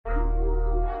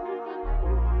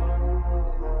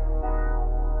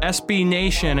SB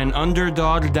Nation and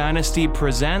Underdog Dynasty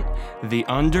present the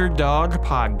Underdog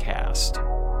Podcast.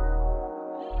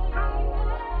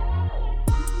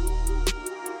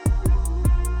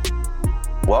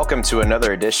 Welcome to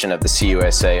another edition of the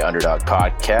CUSA Underdog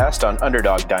Podcast on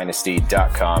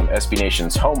UnderdogDynasty.com, SB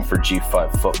Nation's home for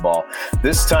G5 football.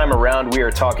 This time around, we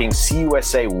are talking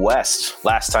CUSA West.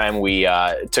 Last time, we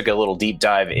took a little deep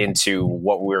dive into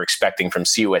what we were expecting from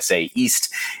CUSA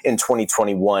East in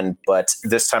 2021. But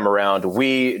this time around,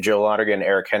 we, Joe Lonergan and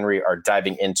Eric Henry, are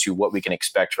diving into what we can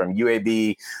expect from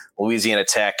UAB, Louisiana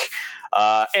Tech,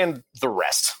 and the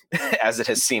rest, as it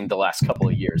has seemed the last couple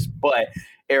of years. But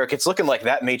Eric, it's looking like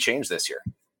that may change this year.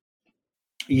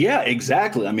 Yeah,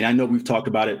 exactly. I mean, I know we've talked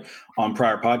about it on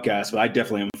prior podcasts, but I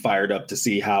definitely am fired up to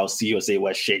see how CUSA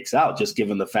West shakes out, just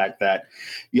given the fact that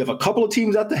you have a couple of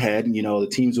teams at the head, you know, the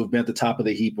teams who have been at the top of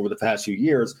the heap over the past few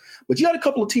years, but you got a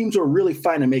couple of teams who are really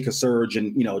fighting to make a surge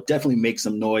and, you know, definitely make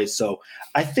some noise. So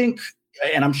I think,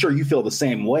 and I'm sure you feel the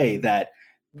same way, that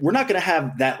we're not going to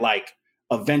have that like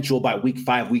eventual by week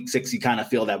 5, week 6, you kind of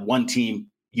feel that one team,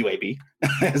 UAB,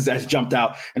 has jumped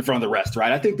out in front of the rest,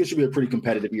 right? I think this should be a pretty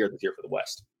competitive year this year for the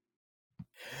West.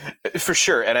 For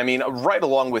sure. And I mean, right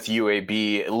along with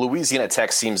UAB, Louisiana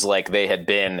Tech seems like they had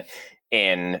been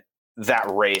in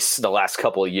that race the last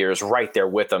couple of years, right there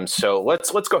with them. So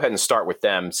let's go ahead and start with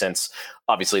them, since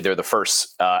obviously they're the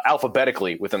first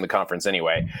alphabetically within the conference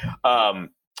anyway.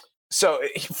 So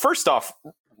first off,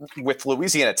 with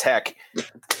Louisiana Tech,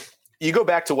 you go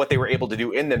back to what they were able to do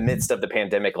in the midst of the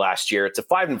pandemic last year. It's a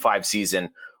 5-5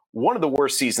 season, one of the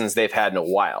worst seasons they've had in a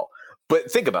while.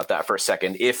 But think about that for a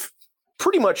second. If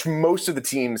pretty much most of the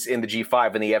teams in the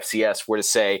G5 and the FCS were to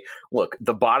say, look,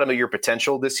 the bottom of your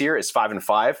potential this year is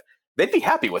 5-5, they'd be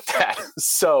happy with that.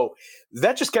 So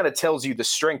that just kind of tells you the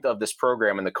strength of this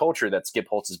program and the culture that Skip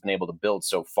Holtz has been able to build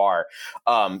so far.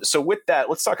 So with that,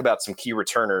 let's talk about some key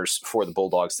returners for the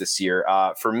Bulldogs this year.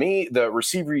 For me, the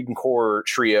receiving core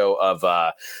trio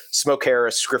of Smoke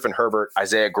Harris, Griffin Herbert,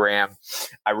 Isaiah Graham,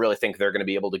 I really think they're going to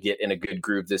be able to get in a good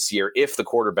groove this year if the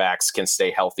quarterbacks can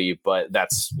stay healthy. But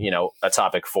that's, you know, a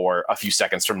topic for a few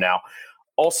seconds from now.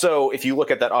 Also, if you look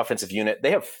at that offensive unit,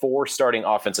 they have 4 starting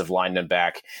offensive linemen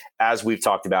back. As we've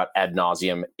talked about ad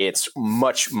nauseum, it's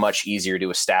much, much easier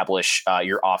to establish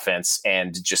your offense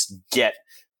and just get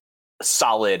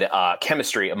solid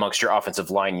chemistry amongst your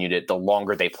offensive line unit the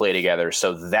longer they play together.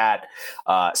 So that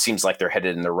seems like they're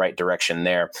headed in the right direction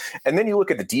there. And then you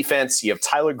look at the defense, you have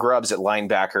Tyler Grubbs at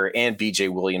linebacker and BJ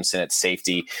Williamson at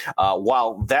safety.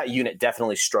 While that unit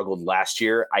definitely struggled last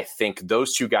year, I think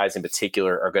those two guys in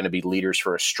particular are going to be leaders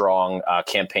for a strong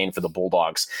campaign for the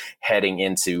Bulldogs heading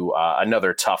into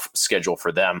another tough schedule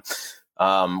for them.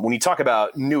 When you talk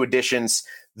about new additions,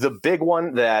 the big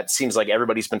one that seems like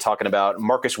everybody's been talking about,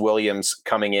 Marcus Williams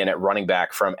coming in at running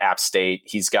back from App State.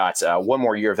 He's got 1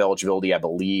 more year of eligibility, I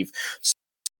believe.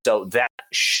 So that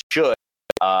should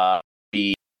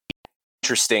be an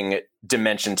interesting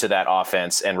dimension to that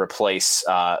offense and replace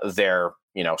their,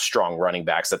 you know, strong running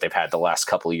backs that they've had the last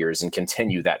couple of years and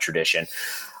continue that tradition.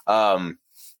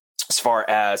 As far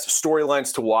as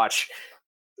storylines to watch,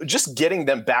 just getting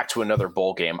them back to another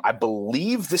bowl game. I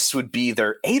believe this would be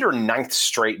their 8th or 9th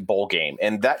straight bowl game.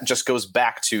 And that just goes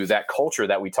back to that culture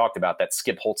that we talked about that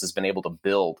Skip Holtz has been able to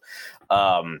build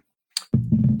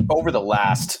over the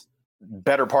last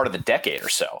better part of the decade or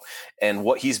so. And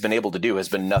what he's been able to do has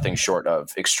been nothing short of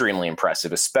extremely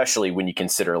impressive, especially when you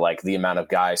consider like the amount of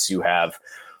guys who have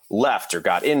left or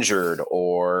got injured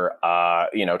or,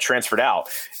 transferred out.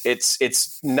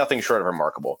 It's nothing short of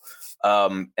remarkable.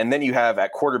 And then you have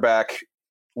at quarterback,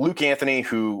 Luke Anthony,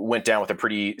 who went down with a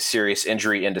pretty serious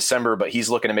injury in December, but he's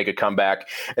looking to make a comeback.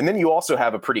 And then you also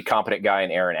have a pretty competent guy in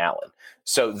Aaron Allen.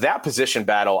 So that position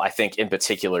battle, I think in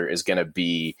particular, is going to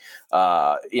be,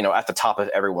 at the top of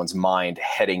everyone's mind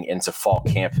heading into fall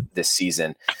camp this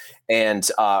season. And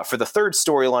for the third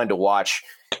storyline to watch,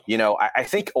 I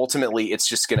think ultimately it's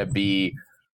just going to be,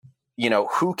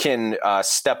 who can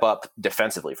step up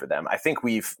defensively for them. I think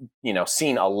we've,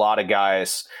 seen a lot of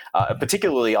guys,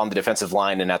 particularly on the defensive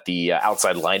line and at the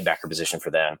outside linebacker position for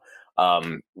them,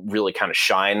 really kind of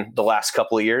shine the last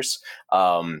couple of years.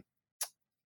 And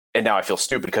now I feel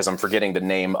stupid because I'm forgetting the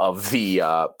name of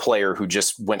the player who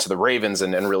just went to the Ravens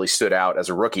and really stood out as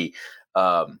a rookie.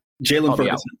 Jalen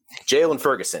Ferguson. Jalen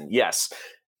Ferguson, yes.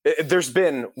 There's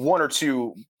been 1 or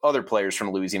 2 other players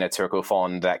from Louisiana Tech who fall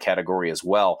in that category as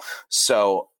well.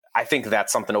 So I think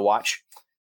that's something to watch.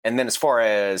 And then as far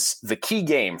as the key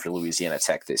game for Louisiana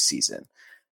Tech this season,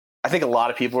 I think a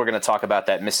lot of people are going to talk about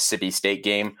that Mississippi State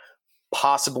game,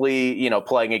 possibly,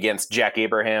 playing against Jack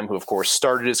Abraham, who of course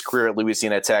started his career at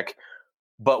Louisiana Tech,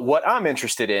 But what I'm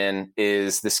interested in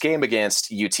is this game against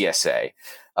UTSA.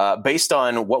 Based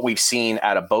on what we've seen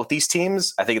out of both these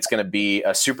teams, I think it's going to be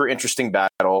a super interesting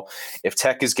battle. If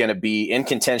Tech is going to be in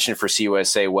contention for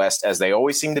CUSA West, as they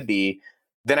always seem to be,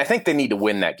 then I think they need to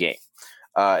win that game.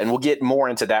 And we'll get more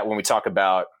into that when we talk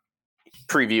about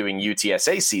previewing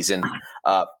UTSA season.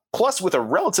 Plus, with a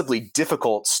relatively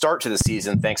difficult start to the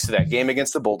season, thanks to that game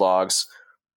against the Bulldogs,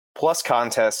 plus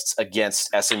contests against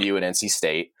SMU and NC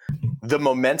State, the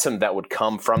momentum that would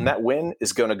come from that win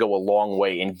is going to go a long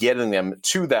way in getting them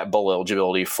to that bowl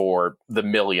eligibility for the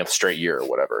millionth straight year or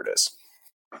whatever it is.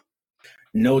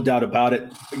 No doubt about it.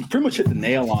 You pretty much hit the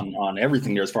nail on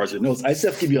everything there as far as your notes. I just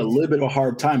have to give you a little bit of a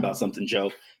hard time about something,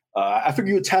 Joe. I figured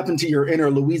you would tap into your inner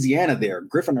Louisiana there.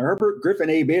 Griffin Herbert, Griffin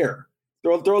Hebert.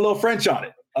 Throw a little French on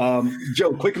it.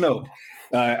 Joe, quick note.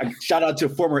 Shout out to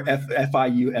former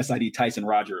FIU SID Tyson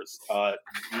Rogers,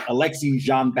 Alexis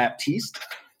Jean-Baptiste,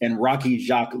 and Rocky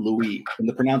Jacques Louis. In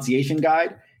the pronunciation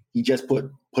guide, he just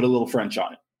put a little French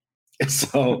on it.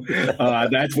 So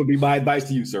that's would be my advice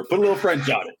to you, sir. Put a little French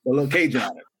on it, a little Cajun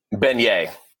on it.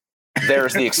 Beignet.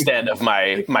 There's the extent of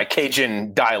my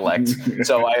Cajun dialect.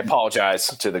 So I apologize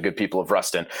to the good people of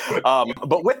Ruston.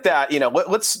 But with that,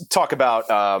 let's talk about,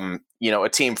 a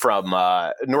team from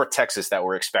North Texas that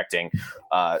we're expecting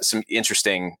some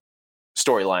interesting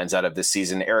storylines out of this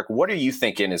season. Eric, what are you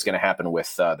thinking is going to happen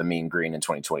with the Mean Green in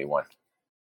 2021?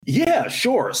 Yeah,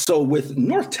 sure. So with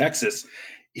North Texas,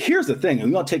 here's the thing.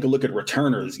 We want to take a look at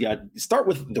returners. Yeah, start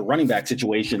with the running back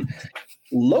situation.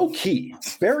 Low key,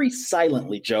 very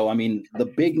silently, Joe. I mean, the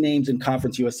big names in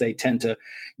Conference USA tend to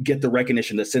get the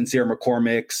recognition. The Sincere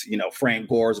McCormicks, Frank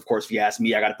Gores. Of course, if you ask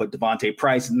me, I got to put Devontae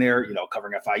Price in there,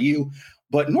 covering FIU.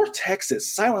 But North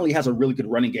Texas silently has a really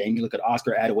good running game. You look at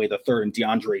Oscar Adaway III and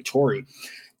DeAndre Torrey.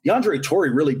 DeAndre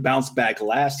Torrey really bounced back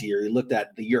last year. You looked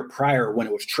at the year prior when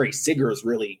it was Trey Siggers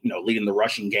really, leading the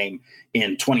rushing game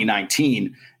in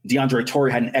 2019. DeAndre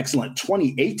Torrey had an excellent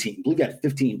 2018. I believe he had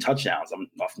 15 touchdowns. I'm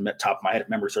off the top of my head, if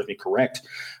memory serves me correct.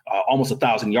 Almost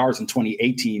 1,000 yards in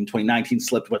 2018. 2019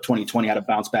 slipped, but 2020 had a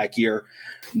bounce back year.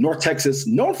 North Texas,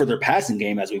 known for their passing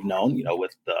game, as we've known,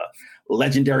 with the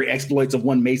legendary exploits of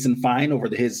one Mason Fine over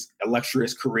his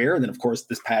illustrious career. And then, of course,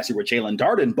 this past year with Jalen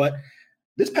Darden. But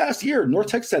this past year, North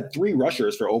Texas had 3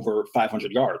 rushers for over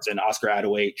 500 yards, and Oscar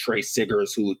Adaway, Trey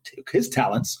Siggers, who took his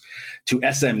talents to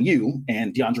SMU,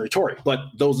 and DeAndre Torrey. But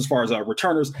those as far as our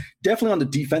returners, definitely on the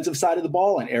defensive side of the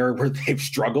ball, an area where they've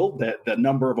struggled. The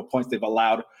number of points they've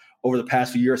allowed over the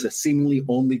past few years has seemingly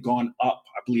only gone up.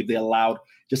 I believe they allowed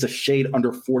just a shade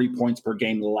under 40 points per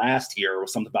game last year. It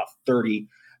was something about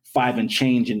 35 and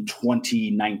change in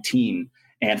 2019.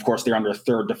 And, of course, they're under a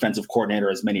third defensive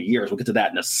coordinator as many years. We'll get to that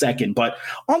in a second. But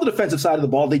on the defensive side of the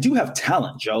ball, they do have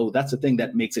talent, Joe. That's the thing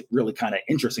that makes it really kind of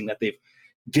interesting that they've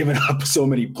given up so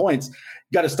many points. You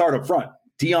got to start up front.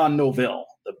 Dion Noville,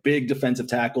 the big defensive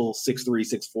tackle, 6'3",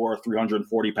 6'4",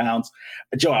 340 pounds.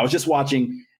 Joe, I was just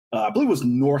watching, I believe it was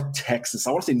North Texas.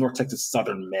 I want to say North Texas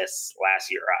Southern Miss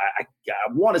last year. I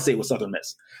want to say it was Southern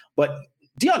Miss. But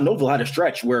Dion Noville had a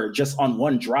stretch where just on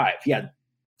one drive, he had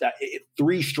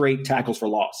 3 straight tackles for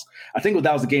loss. I think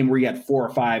that was the game where he had 4 or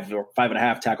 5 or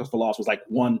 5.5 tackles for loss, was like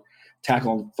 1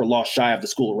 tackle for loss shy of the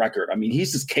school record. I mean,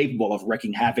 he's just capable of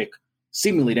wreaking havoc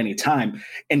seemingly at any time.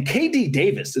 And KD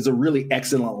Davis is a really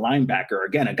excellent linebacker.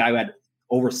 Again, a guy who had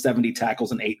over 70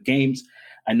 tackles in 8 games.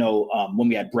 I know when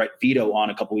we had Brett Vito on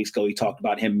a couple weeks ago, he talked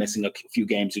about him missing a few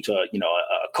games due to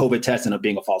a COVID test and it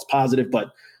being a false positive.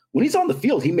 But when he's on the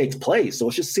field, he makes plays. So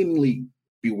it's just seemingly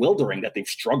bewildering that they've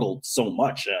struggled so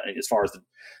much as far as the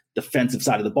defensive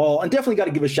side of the ball. And definitely got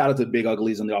to give a shout out to the big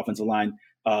uglies on the offensive line.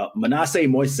 Manasseh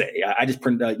Moise. I just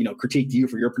critiqued you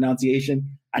for your pronunciation.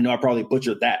 I know I probably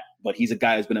butchered that, but he's a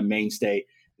guy who's been a mainstay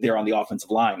there on the offensive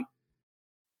line.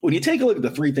 When you take a look at the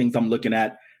 3 things I'm looking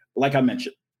at, like I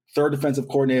mentioned, third defensive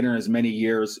coordinator in as many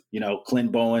years,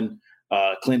 Clint Bowen,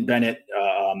 Clint Bennett,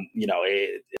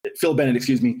 Phil Bennett,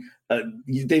 excuse me.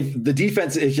 The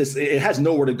defense is just, it has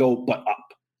nowhere to go but up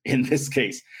in this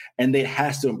case, and it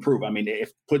has to improve. I mean,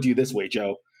 if put to you this way,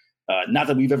 Joe, not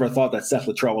that we've ever thought that Seth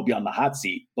Littrell will be on the hot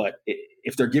seat, but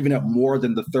if they're giving up more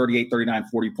than the 38, 39,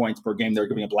 40 points per game they're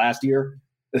giving up last year,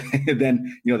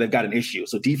 then, they've got an issue.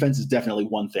 So defense is definitely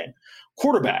one thing.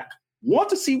 Quarterback, want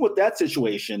to see what that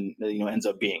situation, ends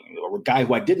up being. A guy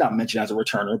who I did not mention as a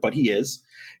returner, but he is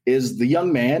the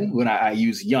young man, when I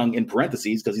use young in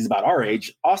parentheses because he's about our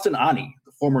age, Austin Ani,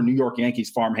 the former New York Yankees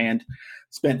farmhand,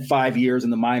 spent 5 years in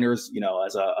the minors,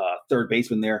 as a third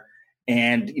baseman there,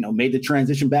 and, made the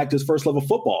transition back to his first level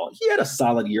football. He had a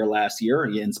solid year last year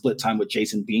and split time with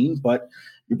Jason Bean, but,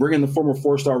 You bring in the former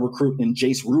 4-star recruit in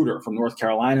Jace Ruder from North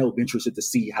Carolina. We'll be interested to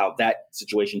see how that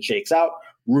situation shakes out.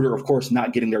 Ruder, of course,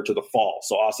 not getting there to the fall.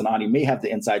 So Austin Aune may have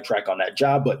the inside track on that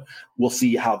job, but we'll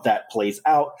see how that plays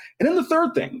out. And then the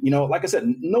third thing, like I said,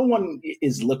 no one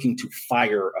is looking to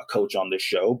fire a coach on this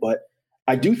show, but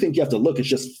I do think you have to look. It's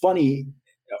just funny,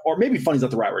 or maybe funny is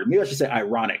not the right word. Maybe I should say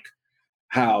ironic,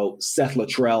 how Seth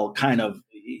Luttrell kind of,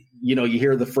 you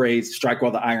hear the phrase strike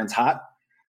while the iron's hot.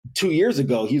 2 years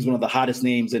ago, he's one of the hottest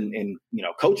names in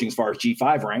coaching as far as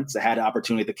G5 ranks. I had an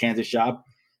opportunity at the Kansas job,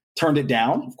 turned it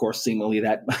down. Of course, seemingly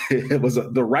that it was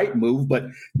the right move, but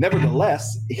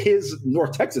nevertheless, his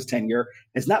North Texas tenure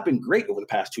has not been great over the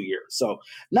past 2 years. So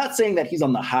not saying that he's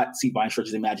on the hot seat by any stretch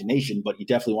of the imagination, but you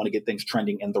definitely want to get things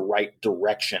trending in the right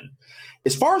direction.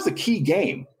 As far as the key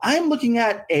game, I'm looking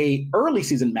at a early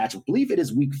season match. I believe it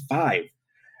is week 5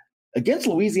 against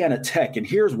Louisiana Tech. And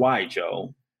here's why,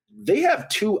 Joe. They have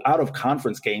 2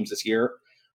 out-of-conference games this year.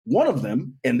 One of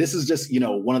them, and this is just,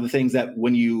 one of the things that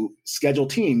when you schedule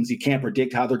teams, you can't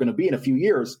predict how they're going to be in a few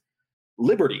years.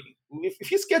 Liberty. If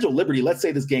you schedule Liberty, let's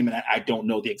say this game, and I don't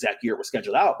know the exact year it was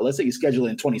scheduled out, but let's say you schedule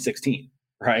it in 2016,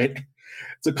 right?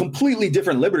 It's a completely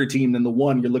different Liberty team than the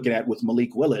one you're looking at with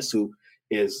Malik Willis, who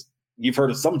is, you've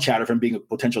heard of some chatter from being a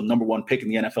potential number 1 pick in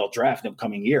the NFL draft in the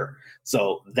coming year.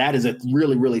 So that is a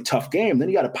really, really tough game. Then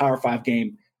you got a Power 5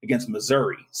 game against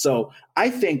Missouri. So I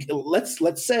think let's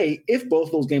say if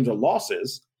both those games are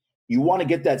losses, you want to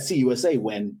get that CUSA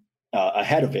win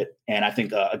ahead of it. And I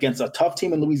think against a tough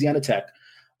team in Louisiana Tech,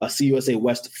 a CUSA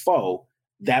West foe,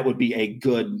 that would be a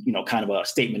good, kind of a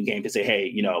statement game to say,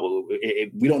 hey,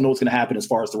 we don't know what's going to happen as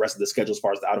far as the rest of the schedule, as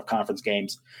far as the out-of-conference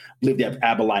games. I believe they have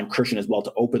Abilene Christian as well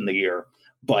to open the year.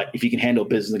 But if you can handle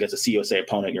business against a CUSA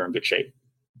opponent, you're in good shape.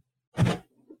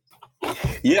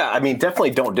 Yeah, I mean, definitely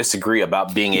don't disagree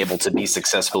about being able to be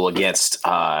successful against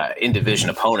in-division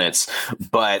opponents.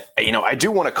 But, I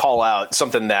do want to call out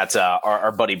something that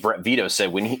our buddy Brett Vito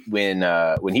said when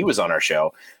he was on our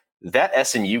show. That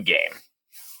SNU game,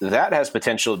 that has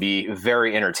potential to be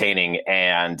very entertaining,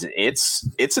 and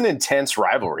it's an intense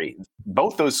rivalry.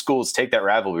 Both those schools take that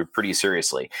rivalry pretty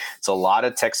seriously. It's a lot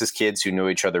of Texas kids who know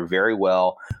each other very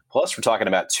well. Plus, we're talking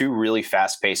about 2 really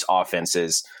fast-paced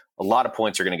offenses. A lot of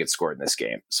points are going to get scored in this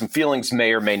game. Some feelings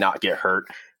may or may not get hurt.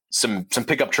 Some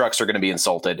pickup trucks are going to be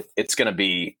insulted. It's going to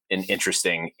be an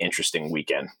interesting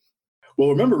weekend. Well,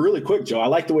 remember really quick, Joe, I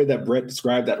like the way that Brett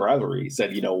described that rivalry. He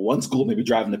said, one school may be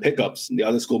driving the pickups and the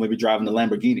other school may be driving the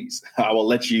Lamborghinis. I will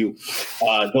let you,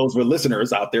 those were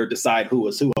listeners out there, decide who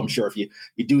is who. I'm sure if you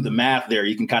do the math there,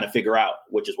 you can kind of figure out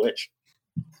which is which.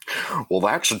 Well,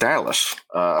 that's Dallas.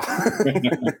 Eric,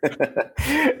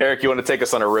 you want to take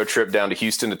us on a road trip down to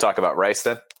Houston to talk about Rice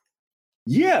then?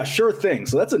 Yeah, sure thing.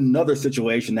 So that's another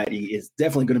situation that he is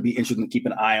definitely going to be interesting to keep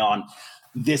an eye on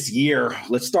this year.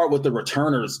 Let's start with the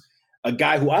returners. A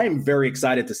guy who I am very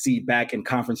excited to see back in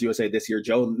Conference USA this year,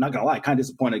 Joe. Not going to lie, kind of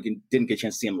disappointed I didn't get a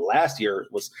chance to see him last year.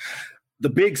 Was the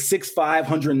big 6'5",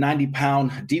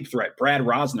 190-pound deep threat, Brad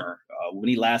Rosner. When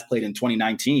he last played in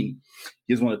 2019,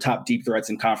 he was one of the top deep threats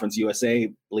in Conference USA.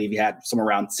 I believe he had somewhere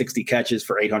around 60 catches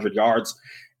for 800 yards.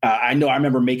 I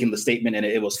remember making the statement, and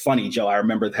it was funny, Joe. I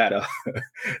remember that,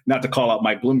 not to call out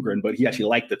Mike Bloomgren, but he actually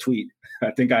liked the tweet.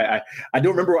 I think I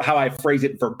don't remember how I phrased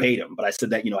it verbatim, but I said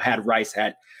that, had Rice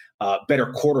had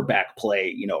better quarterback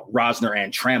play, Rosner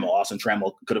and Trammell. Austin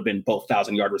Trammell could have been both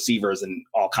 1,000-yard receivers in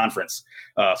all conference.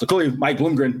 So clearly Mike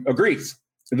Bloomgren agrees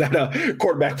that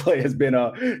quarterback play has been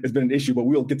an issue, but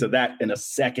we'll get to that in a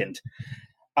second.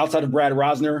 Outside of Brad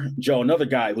Rosner, Joe, another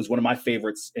guy who's one of my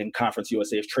favorites in Conference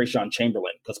USA is Trayshawn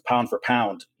Chamberlain, because pound for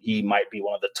pound, he might be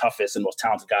one of the toughest and most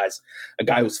talented guys. A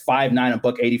guy who's 5'9",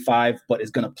 $185, but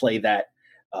is going to play that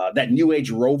new age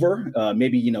rover.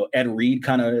 Maybe, Ed Reed,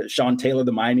 kind of Sean Taylor,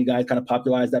 the Miami guy, kind of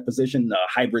popularized that position,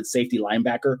 hybrid safety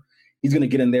linebacker. He's going to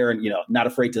get in there and, not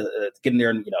afraid to get in there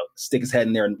and, stick his head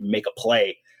in there and make a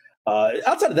play.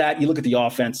 Outside of that, you look at the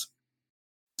offense.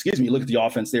 You look at the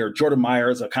offense there. Jordan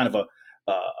Myers, a kind of a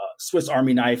Swiss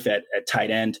Army knife at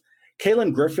tight end.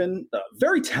 Kalen Griffin,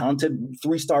 very talented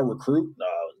 3-star recruit.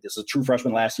 This is a true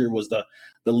freshman last year, was the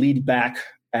lead back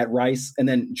at Rice. And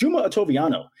then Juma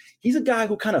Otoviano. He's a guy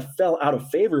who kind of fell out of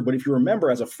favor, but if you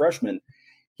remember as a freshman,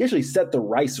 he actually set the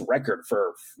Rice record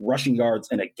for rushing yards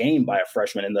in a game by a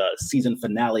freshman in the season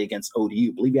finale against ODU.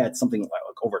 I believe he had something like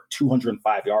over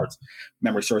 205 yards, if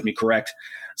memory serves me correct.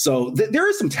 So there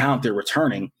is some talent there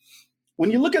returning.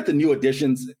 When you look at the new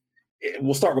additions,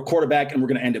 we'll start with quarterback, and we're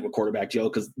going to end it with quarterback, Joe,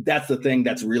 because that's the thing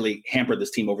that's really hampered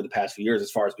this team over the past few years as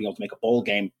far as being able to make a bowl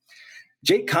game.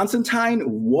 Jake Constantine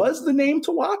was the name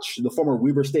to watch, the former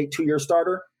Weber State 2-year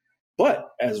starter. But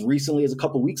as recently as a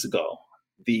couple weeks ago,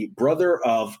 the brother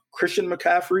of Christian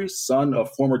McCaffrey, son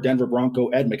of former Denver Bronco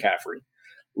Ed McCaffrey.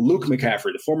 Luke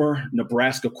McCaffrey, the former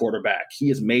Nebraska quarterback, he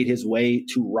has made his way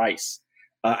to Rice.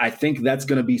 I think that's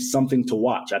going to be something to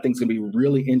watch. I think it's going to be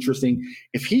really interesting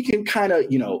if he can kind of,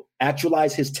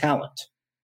 actualize his talent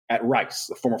at Rice,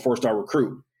 the former four-star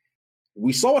recruit.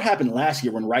 We saw what happened last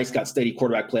year when Rice got steady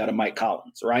quarterback play out of Mike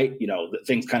Collins, right?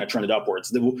 Things kind of trended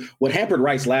upwards. What hampered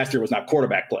Rice last year was not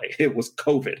quarterback play. It was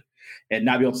COVID and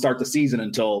not be able to start the season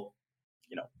until,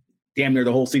 damn near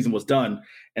the whole season was done.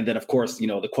 And then, of course,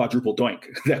 the quadruple doink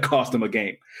that cost them a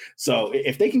game. So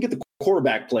if they can get the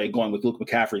quarterback play going with Luke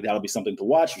McCaffrey, that'll be something to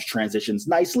watch, which transitions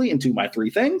nicely into my three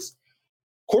things.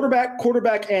 Quarterback,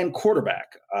 and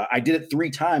quarterback. I did it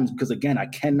 3 times because, again, I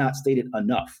cannot state it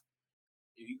enough.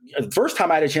 The first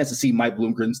time I had a chance to see Mike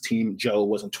Bloomgren's team, Joe,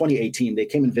 was in 2018. They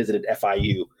came and visited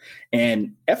FIU.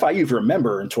 And FIU, if you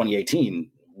remember, in 2018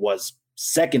 was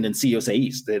second in CUSA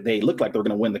East. They looked like they were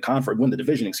going to win the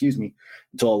division,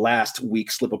 until a last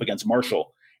week slip up against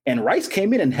Marshall. And Rice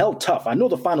came in and held tough. I know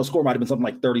the final score might have been something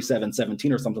like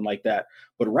 37-17 or something like that,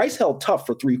 but Rice held tough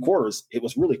for 3 quarters. It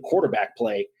was really quarterback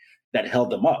play that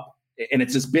held them up. And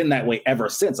it's just been that way ever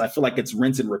since. I feel like it's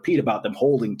rinse and repeat about them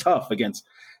holding tough against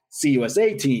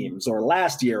CUSA teams, or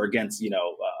last year against,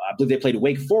 I believe they played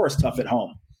Wake Forest tough at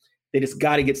home. They just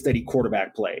got to get steady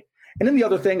quarterback play. And then the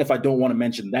other thing, if I don't want to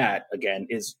mention that again,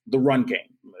 is the run game.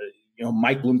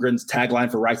 Mike Bloomgren's tagline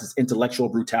for Rice is intellectual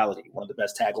brutality, one of the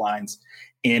best taglines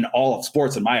in all of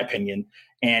sports, in my opinion.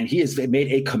 And he has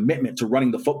made a commitment to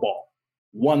running the football,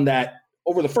 one that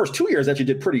over the first 2 years actually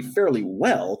did fairly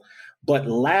well. But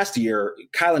last year,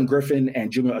 Kylan Griffin and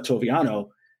Juma Otoviano,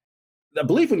 I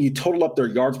believe when you total up their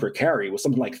yards per carry, it was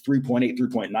something like 3.8,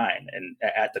 3.9. And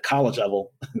at the college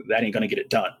level, that ain't going to get it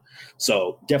done.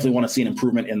 So definitely want to see an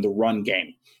improvement in the run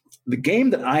game. The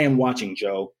game that I am watching,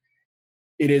 Joe,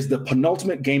 it is the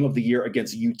penultimate game of the year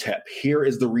against UTEP. Here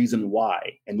is the reason why.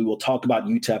 And we will talk about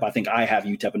UTEP. I think I have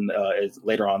UTEP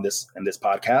later on in this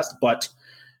podcast. But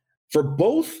for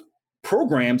both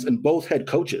programs and both head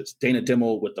coaches, Dana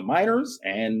Dimel with the Miners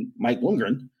and Mike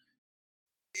Bloomgren,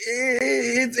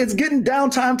 it's getting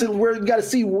downtime to where you got to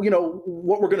see,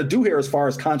 what we're going to do here as far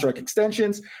as contract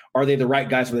extensions. Are they the right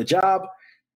guys for the job?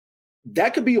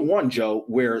 That could be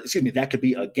that could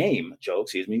be a game, Joe,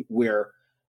 where,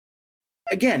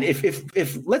 again,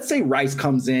 if let's say Rice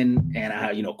comes in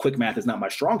and, quick math is not my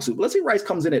strong suit, but let's say Rice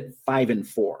comes in at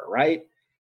 5-4, right?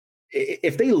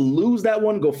 If they lose that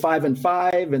one, go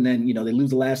 5-5, and then, they lose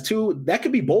the last 2, that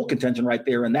could be bowl contention right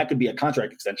there. And that could be a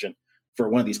contract extension for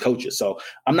one of these coaches. So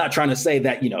I'm not trying to say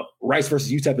that, Rice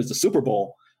versus UTEP is the Super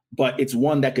Bowl, but it's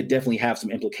one that could definitely have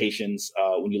some implications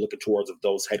when you look towards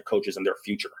those head coaches and their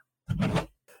future.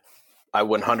 I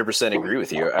 100% agree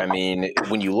with you. I mean,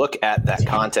 when you look at that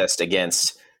contest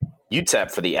against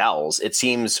UTEP for the Owls, it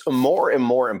seems more and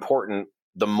more important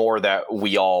the more that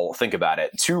we all think about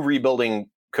it. 2 rebuilding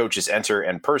coaches enter,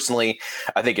 and personally,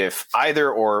 I think if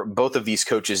either or both of these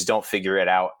coaches don't figure it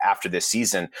out after this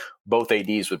season, both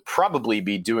ADs would probably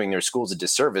be doing their schools a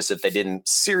disservice if they didn't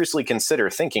seriously consider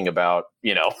thinking about,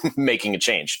 making a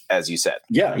change, as you said.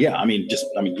 Yeah.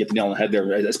 You get the nail on the head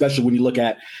there, especially when you look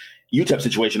at UTEP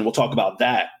situation. We'll talk about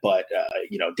that, but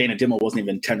Dana Dimel wasn't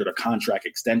even tendered a contract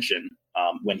extension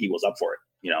when he was up for it.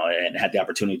 And had the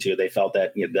opportunity to. They felt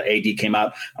that the AD came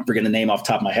out. I'm forgetting the name off the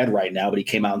top of my head right now, but he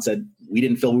came out and said, we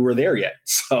didn't feel we were there yet.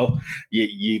 So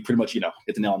you pretty much, hit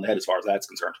the nail on the head as far as that's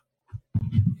concerned.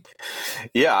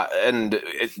 Yeah, and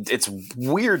it's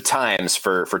weird times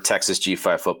for Texas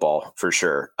G5 football, for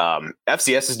sure.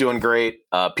 FCS is doing great.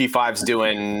 P5's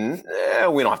doing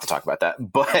we don't have to talk about that.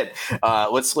 But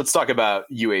let's talk about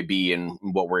UAB and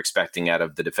what we're expecting out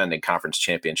of the defending conference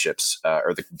championships,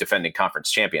 or the defending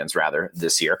conference champions, rather,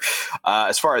 this year.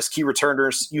 As far as key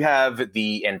returners, you have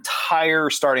the entire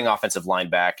starting offensive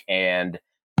line back, and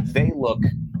they look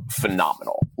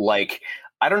phenomenal.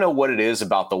 I don't know what it is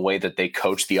about the way that they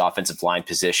coach the offensive line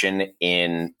position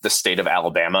in the state of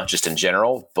Alabama, just in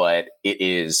general, but it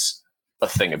is a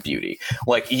thing of beauty.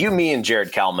 You, me, and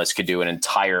Jared Kalmus could do an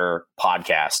entire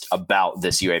podcast about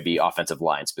this UAB offensive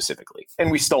line specifically, and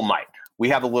we still might. We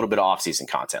have a little bit of offseason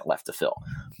content left to fill,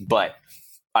 but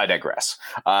I digress.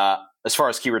 As far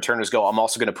as key returners go, I'm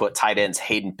also going to put tight ends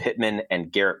Hayden Pittman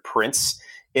and Garrett Prince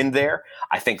in there.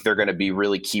 I think they're going to be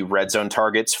really key red zone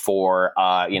targets for,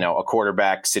 a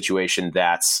quarterback situation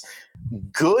that's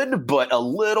good, but a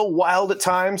little wild at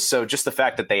times. So just the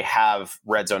fact that they have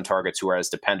red zone targets who are as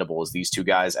dependable as these 2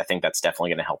 guys, I think that's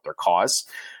definitely going to help their cause.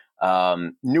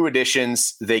 New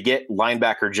additions, they get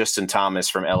linebacker Justin Thomas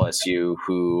from LSU,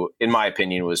 who, in my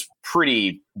opinion, was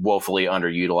pretty woefully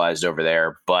underutilized over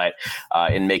there. But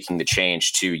in making the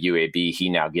change to UAB, he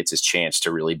now gets his chance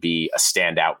to really be a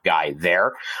standout guy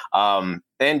there. And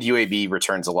UAB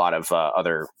returns a lot of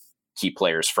other key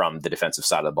players from the defensive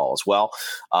side of the ball as well.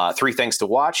 3 things to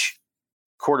watch.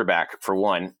 Quarterback, for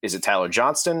one, is it Tyler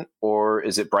Johnston or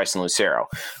is it Bryson Lucero?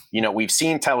 We've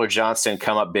seen Tyler Johnston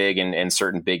come up big in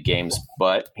certain big games,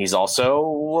 but he's also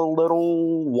a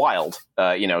little wild,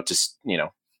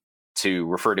 to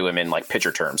refer to him in like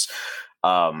pitcher terms.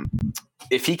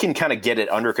 If he can kind of get it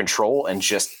under control and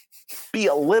just be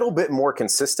a little bit more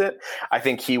consistent, I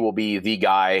think he will be the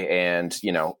guy and,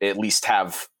 at least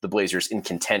have the Blazers in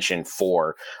contention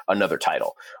for another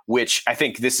title, which I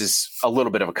think this is a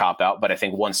little bit of a cop-out, but I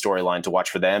think one storyline to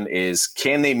watch for them is,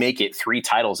 can they make it 3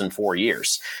 titles in 4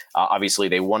 years? Obviously,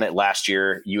 they won it last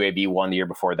year. UAB won the year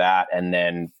before that. And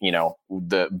then,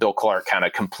 the Bill Clark kind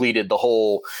of completed the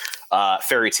whole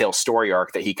fairy tale story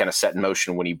arc that he kind of set in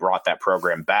motion when he brought that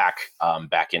program back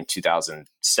in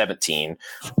 2017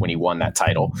 when he won that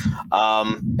title.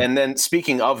 And then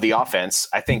speaking of the offense,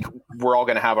 I think we're all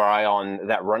going to have our eye on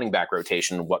that running back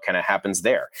rotation, what kind of happens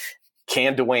there.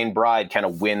 Can Dwayne Bride kind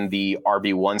of win the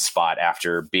RB1 spot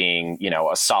after being,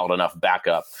 a solid enough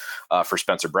backup for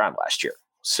Spencer Brown last year?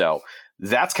 So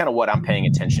that's kind of what I'm paying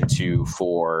attention to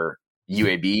for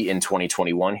UAB in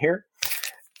 2021 here.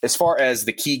 As far as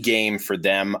the key game for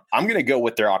them, I'm going to go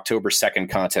with their October 2nd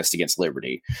contest against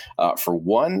Liberty. For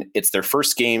one, it's their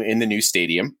first game in the new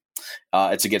stadium.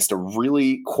 It's against a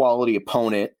really quality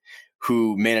opponent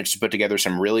who managed to put together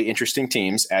some really interesting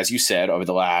teams, as you said, over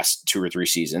the last 2 or 3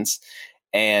 seasons.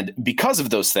 And because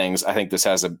of those things, I think this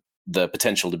has the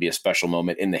potential to be a special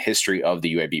moment in the history of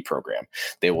the UAB program.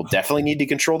 They will definitely need to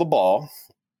control the ball,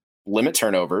 limit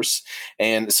turnovers,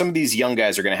 and some of these young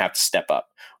guys are going to have to step up.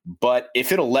 But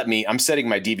if it'll let me, I'm setting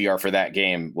my DVR for that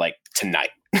game like tonight.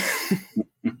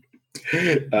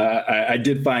 I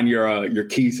did find your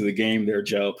keys to the game there,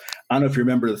 Joe. I don't know if you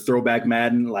remember the throwback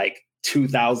Madden, like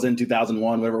 2000,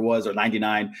 2001, whatever it was, or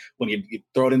 99, when you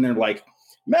throw it in there like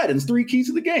Madden's 3 keys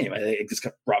to the game. It just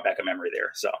brought back a memory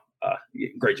there. So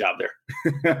great job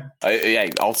there.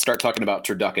 I'll start talking about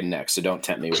turducken next, so don't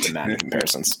tempt me with the Madden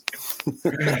comparisons.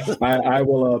 I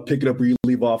will pick it up where you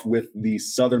leave off with the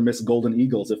Southern Miss Golden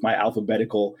Eagles, if my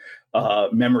alphabetical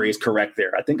memory is correct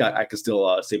there. I think I can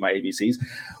still say my ABCs.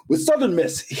 With Southern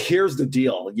Miss, here's the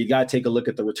deal. You got to take a look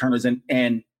at the returners.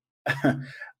 And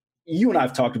you and I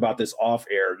have talked about this off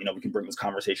air. We can bring this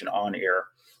conversation on air.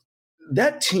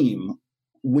 That team,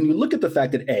 when you look at the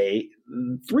fact that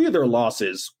 3 of their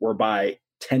losses were by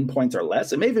 10 points or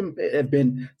less, it may even have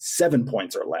been 7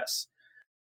 points or less.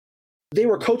 They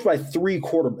were coached by 3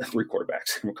 quarterbacks.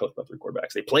 They were coached by 3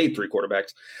 quarterbacks. They played 3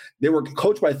 quarterbacks. They were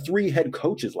coached by 3 head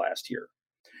coaches last year.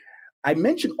 I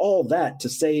mentioned all that to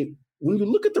say, when you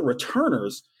look at the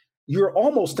returners, you're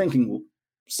almost thinking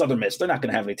Southern Miss, they're not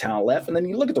going to have any talent left. And then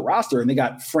you look at the roster and they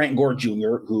got Frank Gore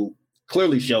Jr., who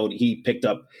clearly showed he picked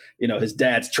up, his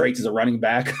dad's traits as a running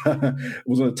back,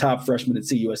 was one of the top freshmen at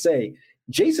CUSA.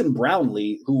 Jason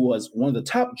Brownlee, who was one of the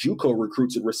top JUCO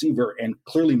recruits at receiver and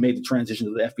clearly made the transition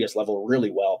to the FBS level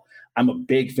really well. I'm a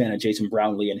big fan of Jason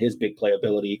Brownlee and his big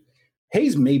playability.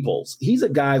 Hayes Maples, he's a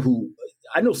guy who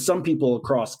I know some people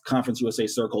across Conference USA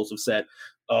circles have said,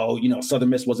 Southern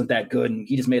Miss wasn't that good and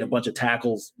he just made a bunch of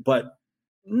tackles, but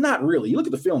not really. You look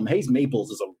at the film, Hayes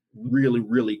Maples is a really,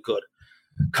 really good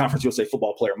Conference USA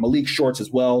football player. Malik Shorts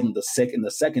as well in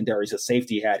the secondaries, his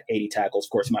safety had 80 tackles. Of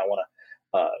course, you might want to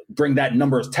bring that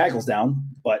number of tackles down,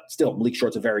 but still, Malik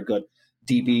Short's a very good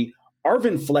DB.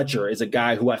 Arvin Fletcher is a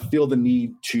guy who I feel the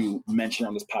need to mention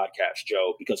on this podcast,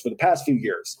 Joe, because for the past few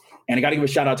years, and I got to give a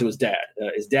shout out to his dad.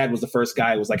 His dad was the first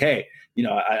guy who was like, hey,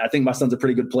 I think my son's a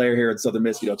pretty good player here at Southern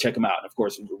Miss, check him out. And of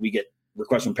course, we get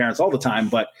requests from parents all the time,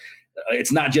 but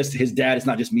it's not just his dad. It's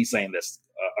not just me saying this.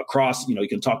 Across, you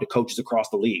can talk to coaches across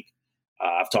the league.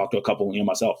 I've talked to a couple,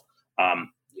 myself.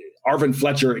 Arvin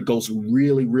Fletcher goes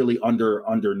really, really under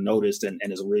noticed and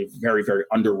is a really very, very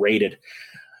underrated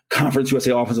Conference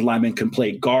USA offensive lineman. Can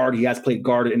play guard. He has played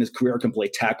guard in his career, can play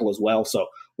tackle as well. So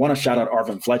want to shout out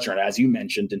Arvin Fletcher. And as you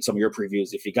mentioned in some of your previews,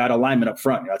 if you got a lineman up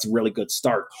front, that's a really good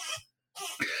start.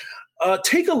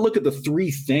 Take a look at the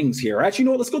 3 things here.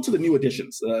 Actually, let's go to the new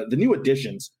additions. The new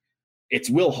additions, it's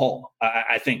Will Hull.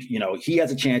 I think, he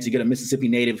has a chance to get a Mississippi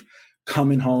native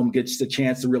coming home, gets the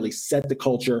chance to really set the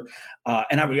culture.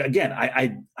 And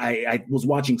I was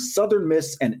watching Southern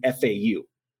Miss and FAU.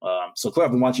 So clearly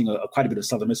I've been watching quite a bit of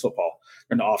Southern Miss football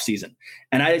in the offseason.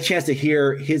 And I had a chance to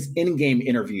hear his in-game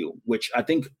interview, which I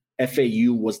think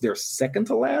FAU was their second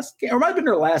to last game, or it might have been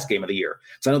their last game of the year.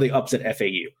 So I know they upset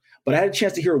FAU. But I had a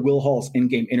chance to hear Will Hall's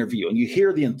in-game interview, and you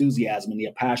hear the enthusiasm and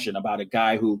the passion about a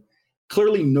guy who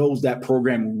clearly knows that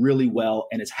program really well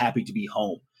and is happy to be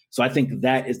home. So I think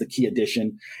that is the key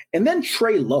addition. And then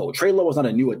Trey Lowe. Trey Lowe is not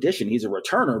a new addition. He's a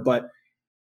returner, but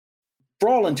for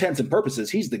all intents and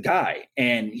purposes, he's the guy.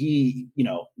 And he,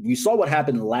 we saw what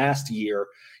happened last year.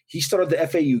 He started the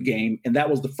FAU game, and that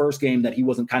was the first game that he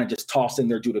wasn't kind of just tossed in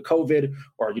there due to COVID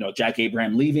or, Jack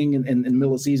Abraham leaving in the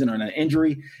middle of the season or an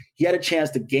injury. He had a chance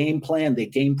to game plan. They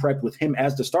game prepped with him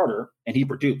as the starter, and he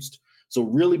produced. So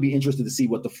really be interested to see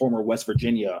what the former West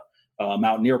Virginia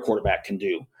Mountaineer quarterback can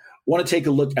do. Want to take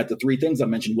a look at the three things. I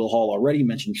mentioned Will Hall already,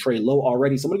 mentioned Trey Lowe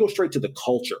already. So I'm going to go straight to the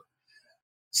culture.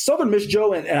 Southern Miss,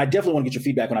 Joe, and I definitely want to get your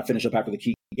feedback when I finish up after the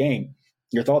key game.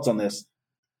 Your thoughts on this.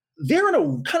 They're in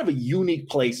a kind of a unique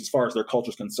place as far as their culture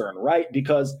is concerned, right?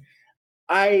 Because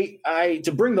I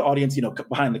to bring the audience,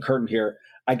 behind the curtain here,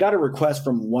 I got a request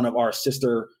from one of our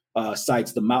sister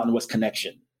sites, the Mountain West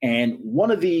Connection. And one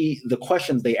of the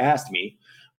questions they asked me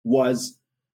was,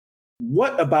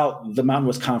 what about the Mountain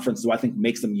West Conference do I think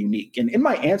makes them unique? And in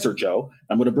my answer, Joe,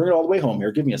 I'm going to bring it all the way home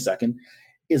here, give me a second,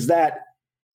 is that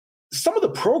some of the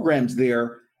programs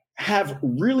there have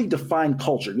really defined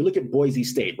culture. You look at Boise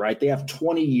State, right? They have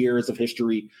 20 years of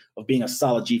history of being a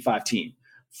solid G5 team.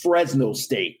 Fresno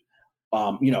State,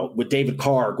 with David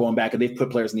Carr going back, and they've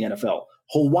put players in the NFL.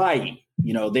 Hawaii,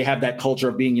 they have that culture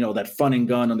of being, that fun and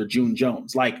gun under June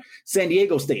Jones. Like San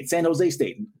Diego State, San Jose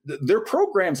State, their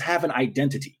programs have an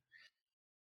identity.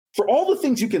 For all the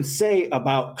things you can say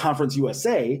about Conference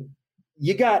USA,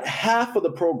 you got half of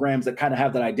the programs that kind of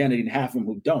have that identity and half of them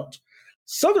who don't.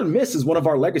 Southern Miss is one of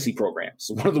our legacy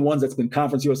programs, one of the ones that's been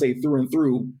Conference USA through and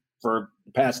through for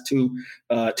the past two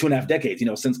and a half decades,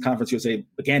 since Conference USA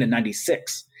began in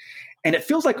 96. And it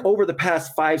feels like over the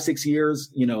past 5-6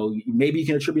 years, maybe you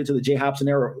can attribute it to the Jay Hopson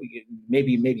era,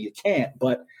 maybe you can't,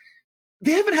 but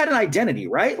they haven't had an identity,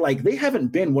 right? Like they haven't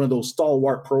been one of those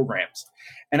stalwart programs.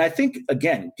 And I think,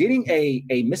 again, getting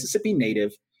a Mississippi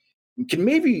native can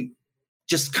maybe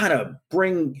just kind of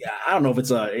bring, I don't know if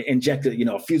it's inject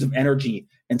a fuse of energy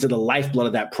into the lifeblood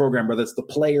of that program, whether it's the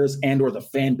players and or the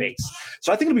fan base.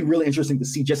 So I think it'll be really interesting to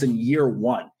see just in year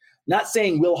one, not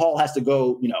saying Will Hall has to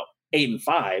go,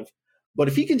 8-5, but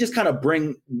if he can just kind of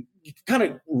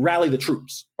rally the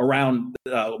troops around,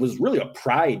 was really a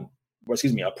proud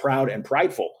and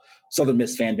prideful Southern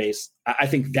Miss fan base, I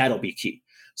think that'll be key.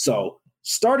 So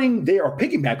starting there, or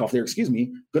picking back off there,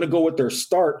 going to go with their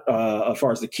start as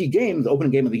far as the key game, the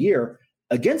opening game of the year,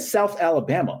 against South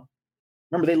Alabama.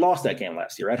 Remember, they lost that game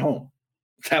last year at home.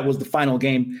 That was the final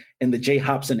game in the Jay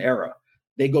Hopson era.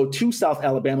 They go to South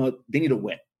Alabama. They need a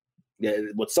win.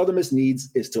 What Southern Miss needs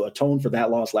is to atone for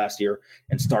that loss last year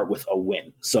and start with a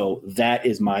win. So that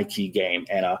is my key game,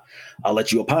 and I'll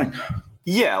let you opine.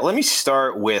 Yeah, let me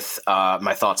start with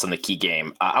my thoughts on the key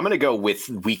game. I'm going to go with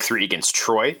week 3 against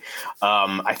Troy.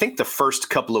 I think the first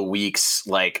couple of weeks,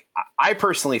 I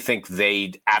personally think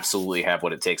they absolutely have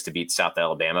what it takes to beat South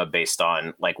Alabama based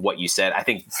on what you said. I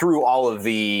think through all of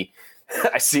the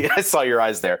I saw your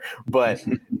eyes there, but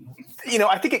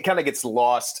I think it kind of gets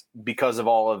lost because of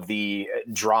all of the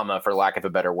drama, for lack of a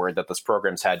better word, that this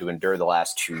program's had to endure the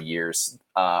last 2 years.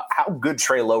 How good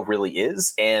Trey Lowe really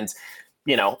is, and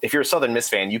if you're a Southern Miss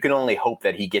fan, you can only hope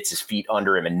that he gets his feet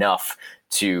under him enough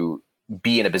to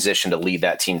be in a position to lead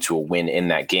that team to a win in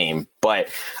that game. But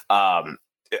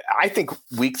I think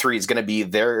week 3 is going to be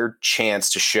their chance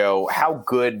to show how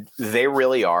good they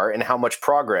really are and how much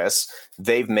progress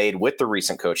they've made with the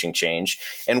recent coaching change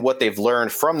and what they've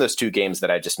learned from those 2 games that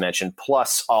I just mentioned,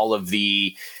 plus all of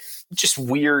the just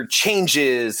weird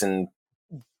changes and,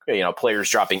 players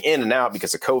dropping in and out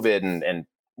because of COVID and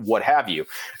what have you.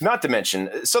 Not to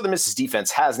mention, Southern Miss's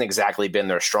defense hasn't exactly been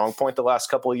their strong point the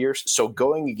last couple of years. So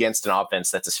going against an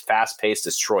offense that's as fast-paced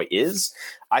as Troy is,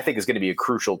 I think is going to be a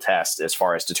crucial test as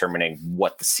far as determining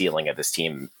what the ceiling of this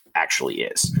team actually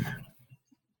is.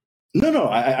 No,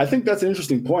 I think that's an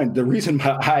interesting point. The reason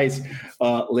my eyes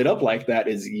lit up like that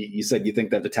is you said you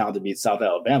think that the talent to beat South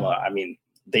Alabama. I mean,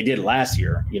 they did last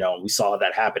year. We saw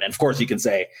that happen. And of course, you can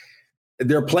say,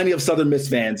 there are plenty of Southern Miss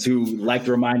fans who like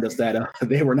to remind us that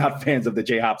they were not fans of the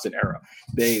Jay Hopson era.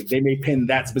 They may pin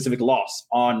that specific loss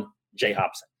on Jay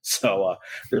Hopson. So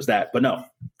there's that. But no,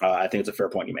 I think it's a fair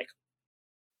point you make.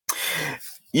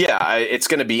 Yeah, it's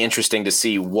going to be interesting to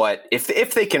see what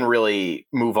if they can really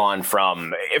move on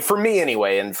from, for me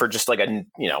anyway, and for just a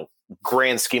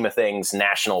grand scheme of things,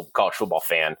 national college football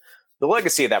fan, the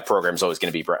legacy of that program is always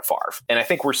going to be Brett Favre, and I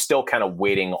think we're still kind of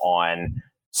waiting on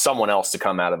someone else to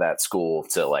come out of that school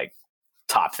to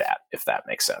top that, if that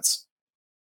makes sense.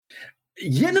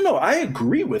 Yeah, no, I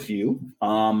agree with you.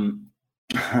 Never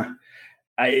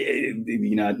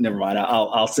mind.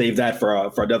 I'll save that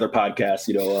for another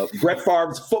podcast. Brett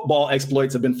Favre's football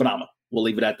exploits have been phenomenal. We'll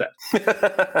leave it at that.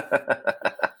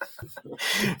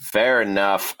 Fair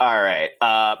enough. All right.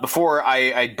 Before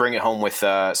I bring it home with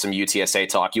some UTSA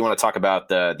talk, you want to talk about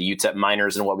the UTEP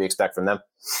Miners and what we expect from them?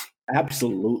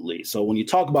 Absolutely. So when you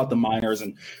talk about the Miners,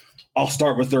 and I'll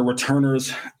start with their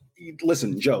returners.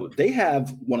 Listen, Joe, they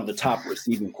have one of the top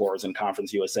receiving corps in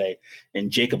Conference USA in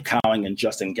Jacob Cowing and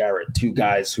Justin Garrett, two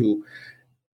guys who,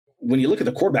 when you look at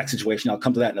the quarterback situation, I'll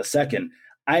come to that in a second.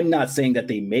 I'm not saying that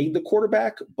they made the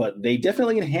quarterback, but they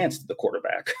definitely enhanced the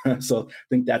quarterback. So I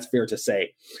think that's fair to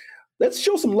say. Let's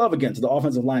show some love again to the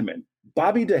offensive lineman.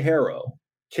 Bobby DeHaro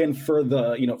can, for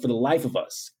the life of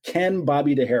us, can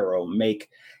Bobby DeHaro make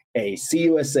a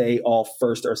CUSA all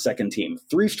first or second team?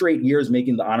 3 straight years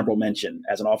making the honorable mention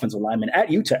as an offensive lineman at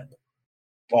UTEP,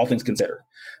 all things considered.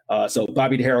 So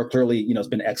Bobby DeHaro clearly, has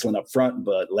been excellent up front,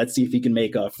 but let's see if he can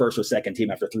make a first or second team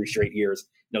after 3 straight years,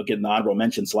 getting the honorable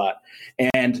mention slot.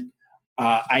 And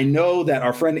I know that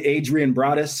our friend Adrian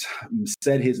Broadus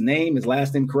said his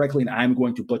last name correctly, and I'm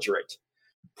going to butcher it.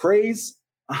 Praise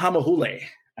Hamahule.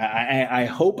 I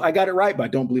hope I got it right, but I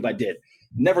don't believe I did.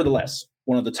 Nevertheless,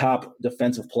 one of the top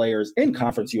defensive players in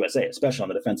Conference USA, especially on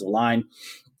the defensive line,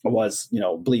 was,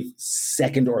 I believe,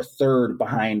 second or third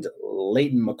behind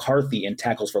Leighton McCarthy in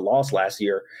tackles for loss last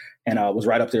year, and was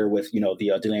right up there with,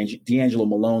 the D'Angelo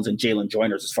Malones and Jalen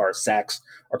Joiners as far as sacks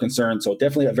are concerned. So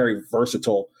definitely a very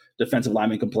versatile defensive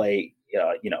lineman, can play,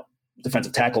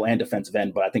 defensive tackle and defensive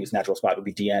end, but I think his natural spot would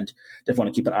be D-end. Definitely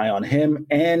want to keep an eye on him.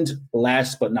 And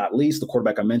last but not least, the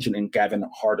quarterback I mentioned in Gavin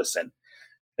Hardison.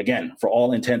 Again, for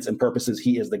all intents and purposes,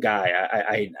 he is the guy.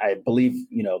 I believe,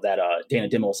 that Dana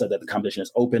Dimel said that the competition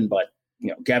is open, but,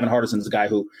 Gavin Hardison is a guy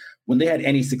who, when they had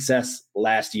any success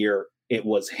last year, it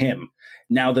was him.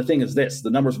 Now, the thing is this, the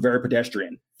numbers are very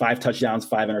pedestrian. 5 touchdowns,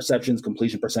 5 interceptions,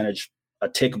 completion percentage, a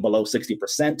tick below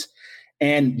 60%.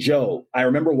 And Joe, I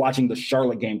remember watching the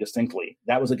Charlotte game distinctly.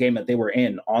 That was a game that they were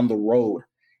in on the road,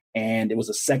 and it was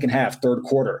a second half, third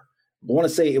quarter. I want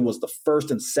to say it was the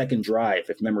first and second drive,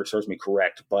 if memory serves me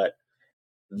correct, but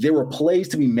there were plays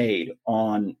to be made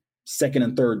on second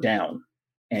and third down,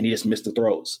 and he just missed the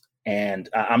throws. And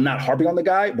I'm not harping on the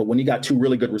guy, but when you got 2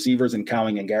 really good receivers in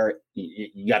Cowing and Garrett,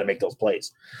 you got to make those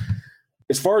plays.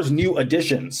 As far as new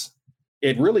additions,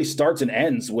 it really starts and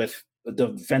ends with the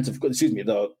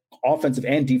offensive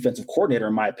and defensive coordinator,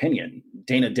 in my opinion,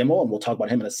 Dana Dimel, and we'll talk about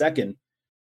him in a second.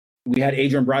 We had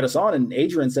Adrian Broadus on, and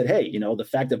Adrian said, hey, the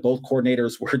fact that both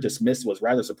coordinators were dismissed was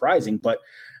rather surprising, but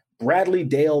Bradley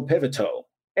Dale Pivito,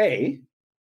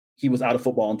 he was out of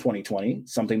football in 2020,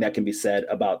 something that can be said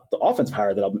about the offensive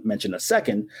hire that I'll mention in a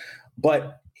second,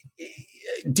 but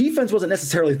defense wasn't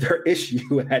necessarily their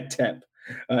issue at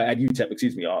UTEP,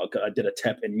 excuse me. I did a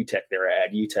TEP and UTEP there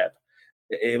at UTEP.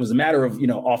 It was a matter of,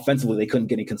 offensively, they couldn't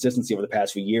get any consistency over the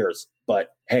past few years, but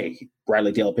hey,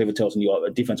 Bradley Dale Pivito is a new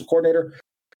defensive coordinator.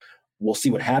 We'll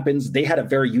see what happens. They had a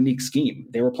very unique scheme.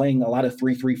 They were playing a lot of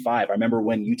 3-3-5. I remember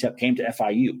when UTEP came to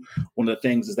FIU, one of the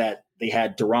things is that they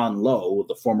had Duron Lowe,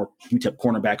 the former UTEP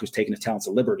cornerback who's taken his talents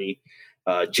to Liberty.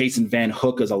 Jason Van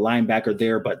Hook is a linebacker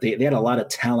there, but they had a lot of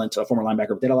talent, a former linebacker,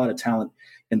 but they had a lot of talent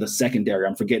in the secondary.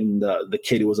 I'm forgetting the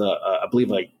kid who was, I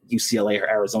believe, a UCLA or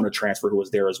Arizona transfer who was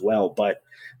there as well. But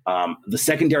the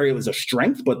secondary was a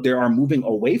strength, but they are moving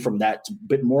away from that to a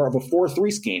bit more of a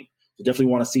 4-3 scheme. So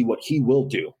definitely want to see what he will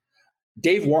do.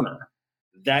 Dave Warner,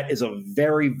 that is a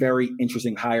very, very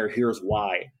interesting hire. Here's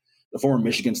why. The former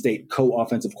Michigan State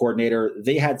co-offensive coordinator,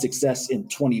 they had success in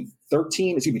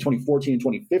 2014 and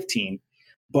 2015,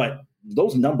 but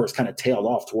those numbers kind of tailed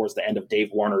off towards the end of Dave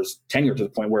Warner's tenure to the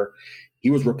point where he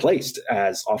was replaced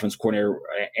as offensive coordinator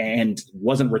and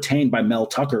wasn't retained by Mel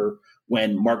Tucker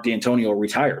when Mark D'Antonio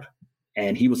retired.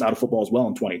 And he was out of football as well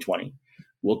in 2020.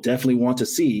 We'll definitely want to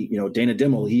see, Dana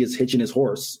Dimel, he is hitching his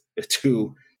horse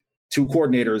to two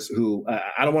coordinators who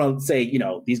I don't want to say,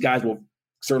 these guys will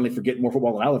certainly forget more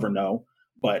football than I'll ever know.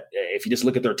 But if you just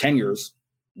look at their tenures,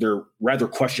 they're rather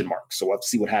question marks. So we'll have to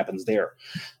see what happens there.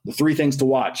 The 3 things to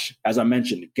watch, as I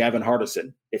mentioned, Gavin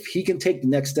Hardison. If he can take the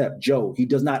next step, Joe, he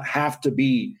does not have to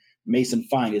be Mason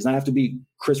Fine. He does not have to be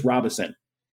Chris Robinson.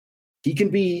 He can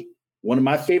be one of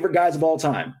my favorite guys of all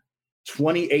time,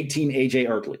 2018 AJ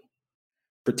Erkley.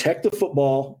 Protect the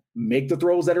football, make the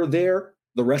throws that are there,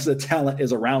 The rest of the talent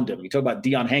is around him. You talk about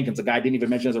Deion Hankins, a guy I didn't even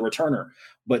mention as a returner,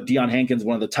 but Deion Hankins,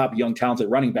 one of the top young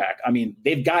talented running back. I mean,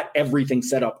 they've got everything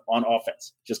set up on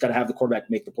offense. Just got to have the quarterback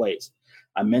make the plays.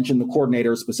 I mentioned the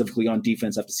coordinator specifically on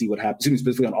defense, have to see what happens,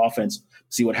 specifically on offense,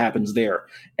 see what happens there.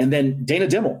 And then Dana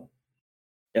Dimel.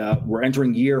 We're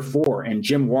entering year 4, and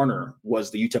Jim Warner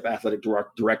was the UTEP athletic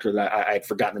director that I had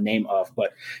forgotten the name of,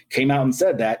 but came out and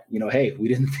said that, hey, we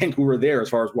didn't think we were there as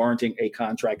far as warranting a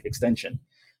contract extension.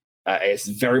 It's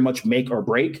very much make or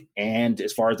break. And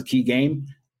as far as the key game,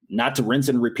 not to rinse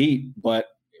and repeat, but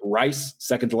Rice,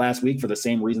 second to last week for the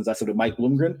same reasons I said with Mike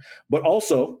Bloomgren, but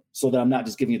also so that I'm not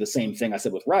just giving you the same thing I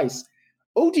said with Rice,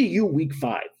 ODU week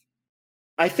 5.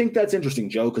 I think that's interesting,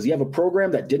 Joe, because you have a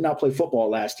program that did not play football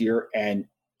last year and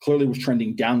clearly was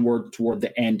trending downward toward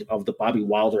the end of the Bobby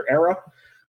Wilder era.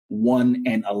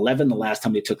 1-11 the last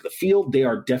time they took the field. They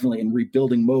are definitely in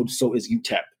rebuilding mode. So is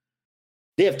UTEP.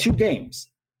 They have 2 games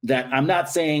that I'm not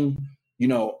saying,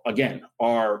 again,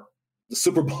 are the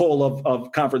Super Bowl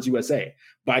of Conference USA.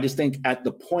 But I just think at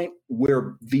the point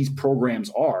where these programs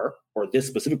are, or this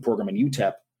specific program in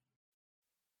UTEP,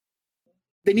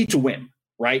 they need to win.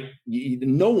 Right?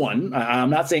 No one,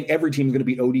 I'm not saying every team is going to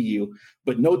beat ODU,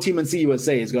 but no team in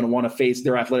CUSA is going to want to face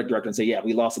their athletic director and say, yeah,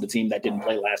 we lost to the team that didn't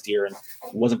play last year and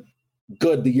wasn't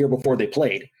good the year before they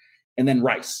played. And then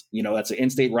Rice, that's an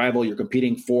in-state rival. You're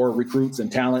competing for recruits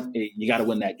and talent. You got to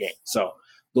win that game. So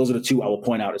those are the 2 I will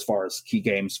point out as far as key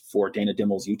games for Dana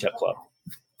Dimel's UTEP club.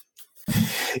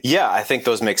 Yeah, I think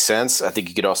those make sense. I think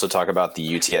you could also talk about the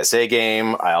UTSA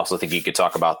game. I also think you could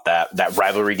talk about that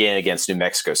rivalry game against New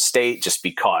Mexico State just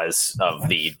because of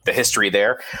the history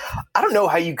there. I don't know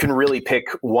how you can really pick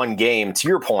one game, to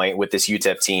your point, with this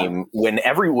UTEP team when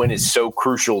every win is so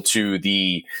crucial to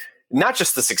not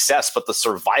just the success, but the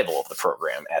survival of the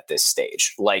program at this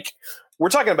stage. Like, we're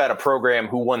talking about a program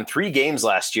who won 3 games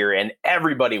last year and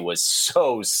everybody was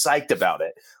so psyched about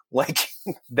it. Like,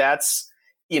 that's...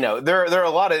 there are a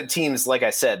lot of teams, like I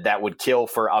said, that would kill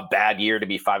for a bad year to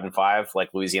be 5-5, like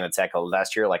Louisiana Tech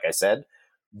last year, like I said.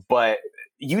 But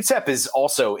UTEP is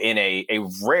also in a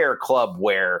rare club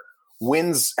where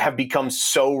wins have become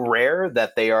so rare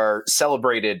that they are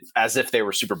celebrated as if they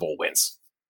were Super Bowl wins,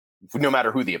 no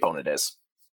matter who the opponent is.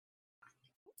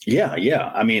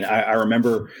 Yeah. I mean, I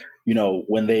remember,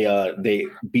 when they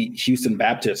beat Houston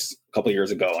Baptist a couple of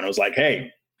years ago, and it was like,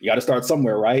 hey, you got to start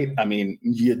somewhere, right? I mean,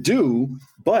 you do,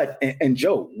 but, and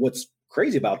Joe, what's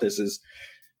crazy about this is,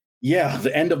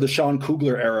 the end of the Sean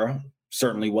Kugler era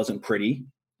certainly wasn't pretty,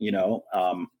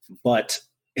 but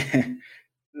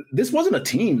this wasn't a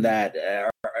team that,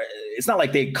 it's not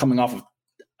like they're coming off of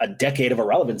a decade of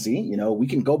irrelevancy. We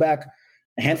can go back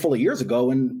a handful of years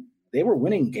ago and they were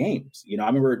winning games. I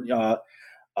remember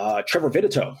Trevor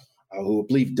Vitito, who I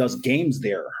believe does games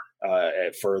there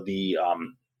for the,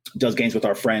 does games with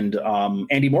our friend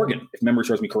Andy Morgan, if memory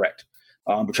serves me correct.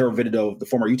 But Trevor Vitito, the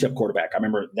former UTEP quarterback, I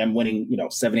remember them winning,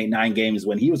 7, 8, 9 games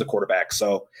when he was a quarterback.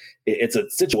 So it's a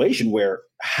situation where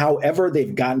however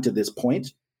they've gotten to this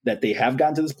point, that they have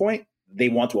gotten to this point, they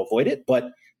want to avoid it.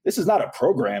 But this is not a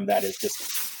program that has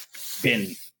just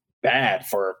been bad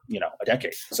for, a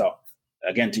decade. So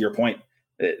again, to your point,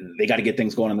 they got to get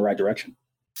things going in the right direction.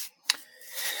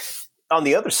 On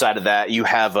the other side of that, you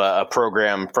have a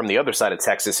program from the other side of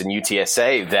Texas and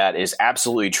UTSA that is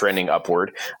absolutely trending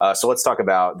upward. So let's talk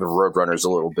about the Roadrunners a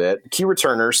little bit. Key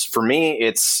returners, for me,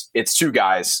 it's 2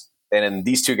 guys, and then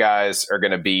these 2 guys are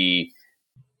going to be,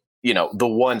 the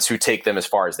ones who take them as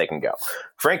far as they can go.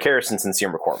 Frank Harris and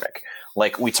Sincere McCormick.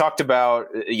 Like we talked about,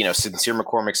 Sincere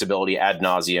McCormick's ability ad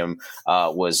nauseum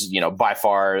was, by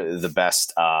far the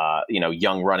best,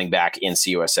 young running back in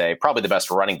CUSA, probably the best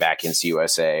running back in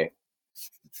CUSA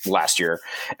last year.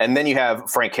 And then you have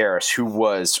Frank Harris, who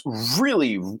was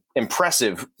really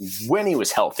impressive when he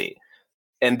was healthy.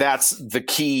 And that's the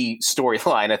key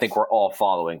storyline I think we're all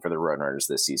following for the Roadrunners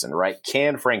this season, right?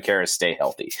 Can Frank Harris stay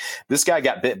healthy? This guy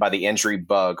got bit by the injury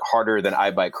bug harder than I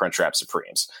bite Crunchwrap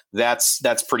Supremes. That's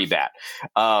pretty bad.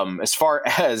 As far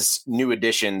as new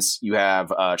additions, you have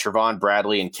Trevon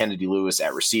Bradley and Kennedy Lewis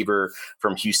at receiver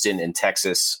from Houston and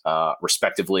Texas,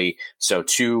 respectively. So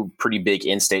 2 pretty big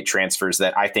in-state transfers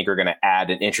that I think are going to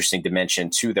add an interesting dimension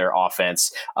to their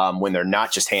offense when they're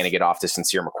not just handing it off to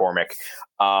Sincere McCormick.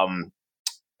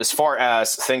 As far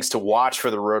as things to watch for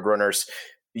the Roadrunners,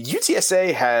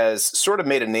 UTSA has sort of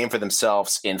made a name for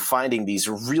themselves in finding these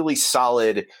really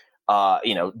solid,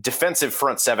 defensive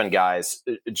front 7 guys.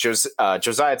 Josiah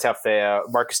Taufea,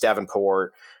 Marcus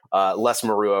Davenport, Les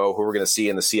Maruo, who we're going to see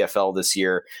in the CFL this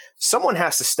year. Someone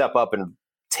has to step up and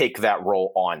take that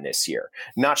role on this year.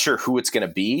 Not sure who it's going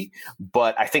to be,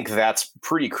 but I think that's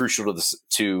pretty crucial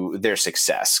to their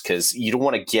success, because you don't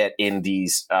want to get in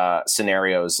these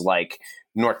scenarios like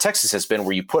North Texas has been,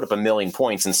 where you put up 1,000,000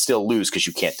 points and still lose because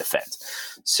you can't defend.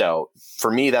 So for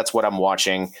me, that's what I'm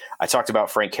watching. I talked about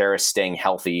Frank Harris staying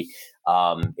healthy.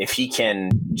 If he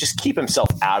can just keep himself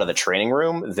out of the training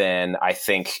room, then I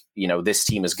think, this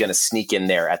team is going to sneak in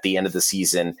there at the end of the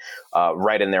season,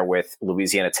 right in there with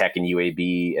Louisiana Tech and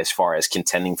UAB as far as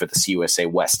contending for the CUSA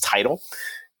West title.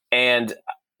 And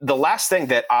the last thing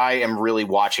that I am really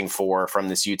watching for from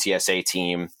this UTSA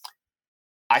team,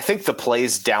 I think the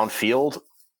plays downfield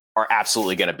are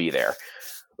absolutely going to be there.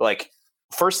 Like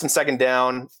first and second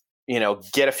down,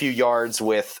 get a few yards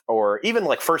with, or even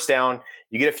like first down,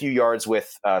 you get a few yards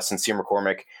with Sincere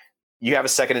McCormick. You have a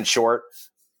second and short.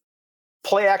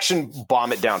 Play action,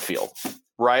 bomb it downfield,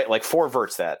 right? Like four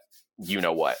verts that,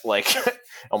 like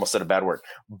almost said a bad word.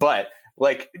 But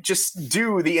like just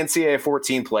do the NCAA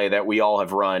 14 play that we all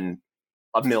have run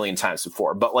 1,000,000 times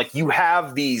before. But like you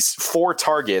have these 4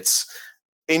 targets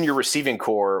in your receiving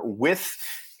core with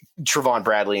Trevon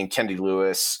Bradley and Kennedy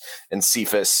Lewis and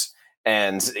Cephas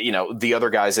and, the other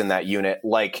guys in that unit.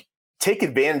 Like, take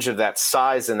advantage of that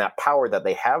size and that power that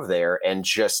they have there and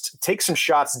just take some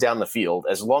shots down the field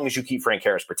as long as you keep Frank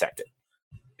Harris protected.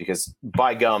 Because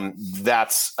by gum,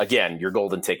 that's, again, your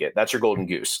golden ticket. That's your golden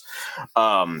goose.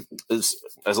 Along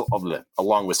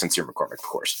with Sincere McCormick, of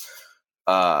course.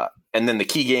 And then the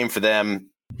key game for them,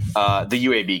 the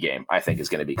UAB game, I think is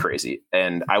going to be crazy.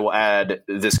 And I will add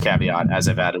this caveat, as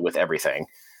I've added with everything.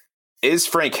 Is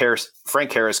Frank Harris going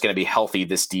to be healthy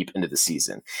this deep into the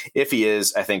season? If he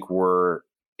is, I think we're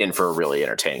in for a really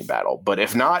entertaining battle. But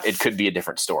if not, it could be a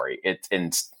different story.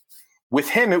 And with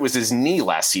him, it was his knee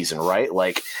last season, right?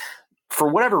 Like, for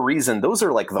whatever reason, those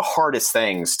are like the hardest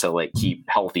things to like keep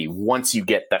healthy once you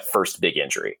get that first big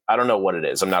injury. I don't know what it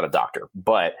is. I'm not a doctor,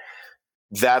 but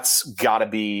that's got to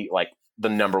be like the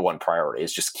number one priority,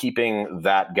 is just keeping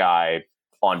that guy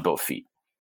on both feet.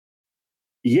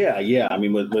 Yeah. I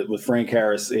mean, with Frank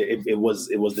Harris, it was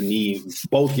the knee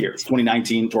both years.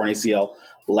 2019 torn ACL.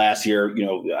 Last year,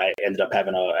 I ended up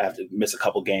having to miss a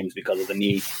couple games because of the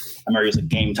knee. I remember it was a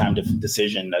game time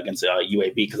decision against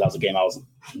UAB, because that was a game I was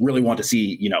really wanting to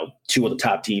see. 2 of the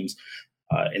top teams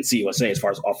in CUSA as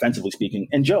far as offensively speaking.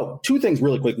 And Joe, 2 things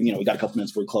really quick. We got a couple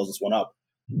minutes before we close this one up.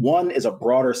 One is a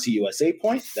broader CUSA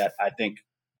point that I think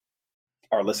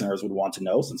our listeners would want to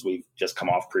know, since we've just come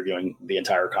off previewing the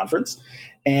entire conference.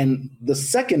 And the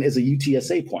second is a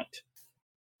UTSA point.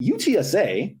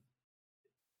 UTSA,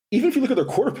 even if you look at their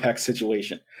quarterback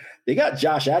situation, they got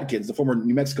Josh Adkins, the former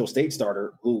New Mexico State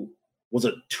starter, who was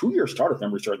a 2-year starter, if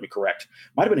memory serves me correct.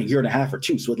 Might have been a year and a half or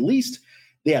 2. So at least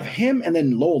they have him, and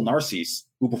then Lowell Narcisse,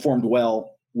 who performed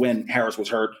well when Harris was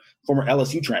hurt, former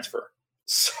LSU transfer.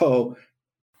 So,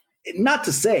 not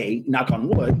to say, knock on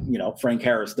wood, Frank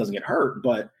Harris doesn't get hurt,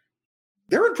 but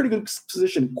they're in pretty good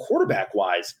position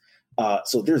quarterback-wise.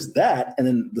 So there's that. And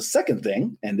then the second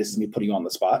thing, and this is me putting you on the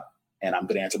spot, and I'm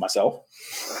going to answer myself.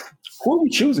 Who are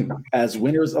we choosing as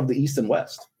winners of the East and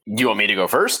West? Do you want me to go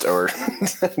first, or?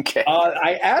 Okay.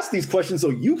 I asked these questions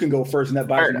so you can go first, and that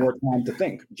buys you more time to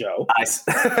think, Joe.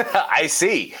 I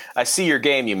see your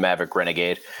game, you Maverick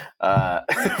Renegade.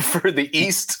 For the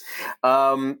East,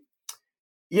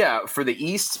 for the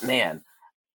East, man,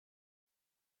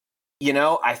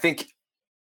 I think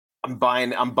I'm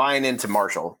buying into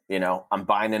Marshall. I'm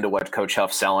buying into what Coach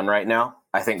Huff's selling right now.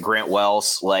 I think Grant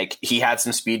Wells, he had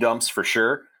some speed bumps for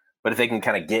sure, but if they can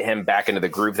kind of get him back into the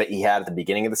groove that he had at the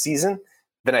beginning of the season,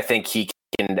 then I think he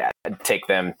can take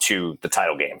them to the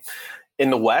title game.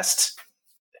 In the West,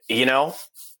 I'm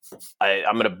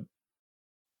gonna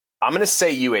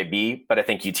say UAB, but I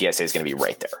think UTSA is gonna be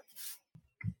right there.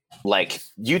 Like,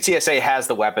 UTSA has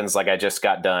the weapons, like I just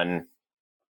got done,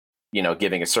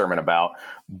 giving a sermon about.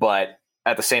 But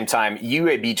at the same time,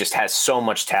 UAB just has so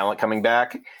much talent coming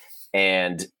back,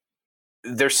 and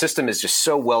their system is just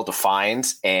so well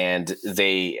defined, and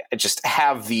they just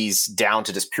have these down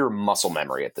to just pure muscle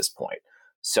memory at this point.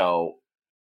 So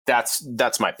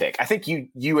that's my pick. I think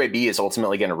UAB is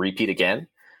ultimately going to repeat again.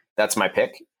 That's my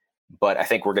pick. But I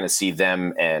think we're going to see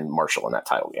them and Marshall in that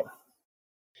title game.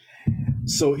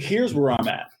 So here's where I'm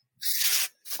at.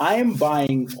 I am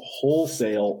buying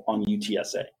wholesale on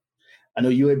UTSA. I know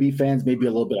UAB fans may be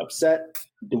a little bit upset.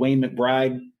 Dwayne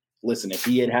McBride, listen, if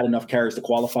he had enough carries to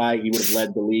qualify, he would have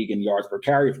led the league in yards per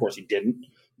carry. Of course, he didn't,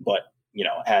 but,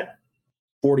 had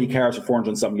 40 carries for 400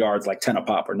 and some yards, like 10 a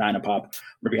pop or 9 a pop,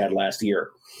 whatever he had last year.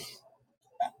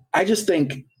 I just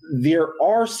think there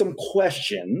are some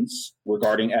questions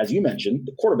regarding, as you mentioned,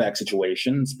 the quarterback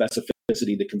situation, specificity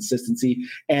the consistency.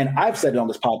 And I've said it on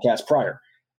this podcast prior.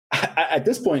 At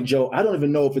this point, Joe, I don't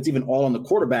even know if it's even all on the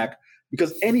quarterback,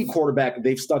 because any quarterback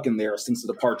they've stuck in there since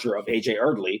the departure of A.J.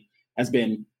 Erdley has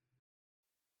been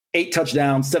 8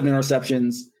 touchdowns, 7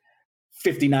 interceptions,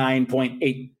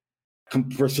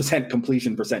 59.8%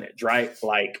 completion percentage, right?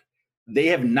 Like, they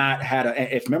have not had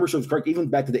if memory serves correct, even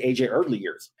back to the A.J. Erdley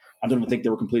years, I don't even think they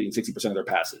were completing 60% of their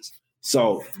passes.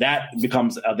 So that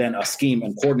becomes then a scheme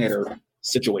and coordinator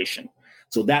situation.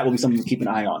 So that will be something to keep an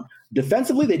eye on.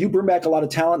 Defensively, they do bring back a lot of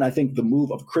talent. I think the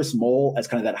move of Chris Moll as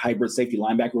kind of that hybrid safety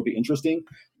linebacker will be interesting,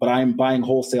 but I'm buying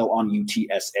wholesale on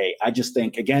UTSA. I just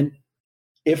think, again,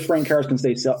 if Frank Harris can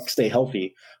stay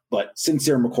healthy, but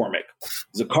Sincere McCormick,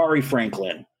 Zachary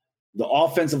Franklin, the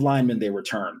offensive lineman they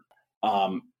return,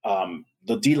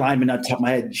 the D lineman on top of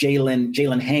my head,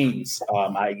 Jalen Haynes,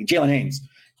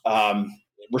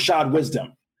 Rashad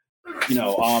Wisdom,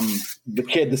 the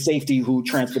kid, the safety who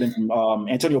transferred in from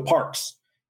Antonio Parks.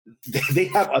 They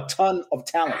have a ton of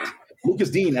talent.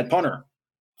 Lucas Dean at punter.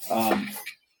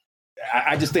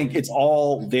 I just think it's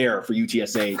all there for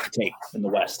UTSA to take in the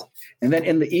West. And then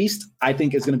in the East, I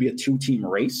think it's going to be a 2-team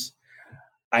race.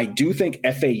 I do think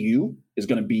FAU is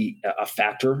going to be a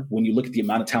factor when you look at the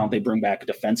amount of talent they bring back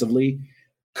defensively,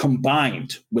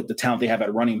 combined with the talent they have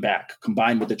at running back,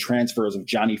 combined with the transfers of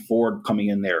Johnny Ford coming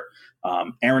in there.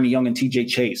 Aaron Young and TJ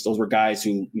Chase, those were guys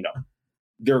who,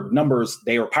 their numbers,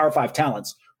 they were Power 5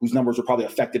 talents whose numbers were probably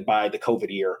affected by the COVID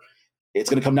year. It's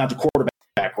going to come down to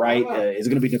quarterback, right? Is it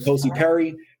going to be N'Kosi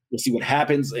Perry? We'll see what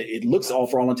happens. It looks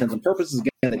for all intents and purposes,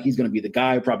 again, that he's going to be the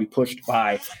guy, probably pushed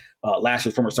by last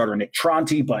year's former starter Nick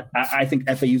Tronti, but I think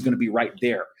FAU is going to be right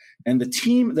there. And the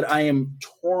team that I am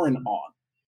torn on,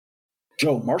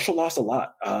 Joe, Marshall lost a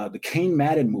lot. The Kane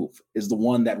Madden move is the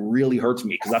one that really hurts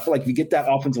me, because I feel like if you get that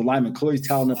offensive lineman, clearly he's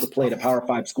talented enough to play at a Power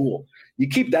 5 school, you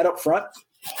keep that up front,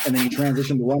 and then you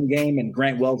transition to run game and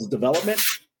Grant Wells' development,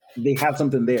 they have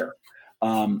something there.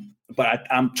 But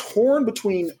I'm torn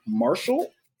between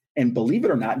Marshall and, believe it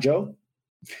or not, Joe,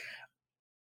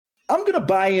 I'm going to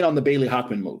buy in on the Bailey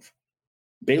Hockman move.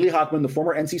 Bailey Hockman, the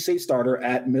former NC State starter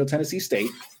at Middle Tennessee State,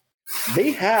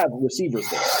 they have receivers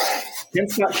there. Can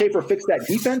Scott Schaefer fix that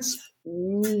defense?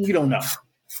 We don't know.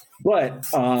 But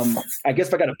I guess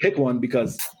if I got to pick one,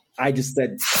 because I just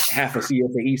said half of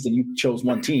CSA East and you chose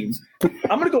one team,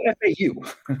 I'm going to go FAU.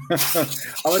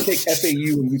 I'm going to take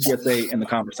FAU and UTSA in the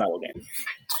conference title game.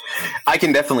 I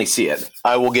can definitely see it.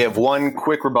 I will give one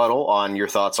quick rebuttal on your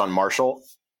thoughts on Marshall.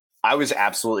 I was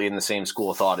absolutely in the same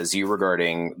school of thought as you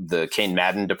regarding the Kane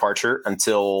Madden departure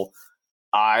until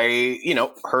I,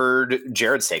 heard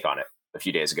Jared's take on it a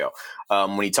few days ago,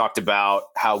 when he talked about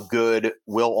how good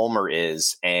Will Ulmer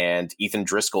is, and Ethan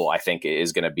Driscoll, I think,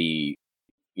 is going to be,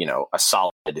 a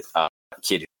solid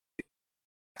kid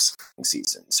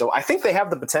season. So I think they have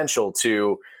the potential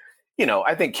to,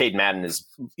 I think Cade Madden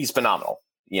he's phenomenal.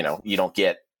 You don't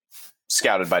get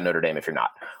scouted by Notre Dame if you're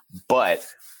not, but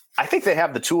I think they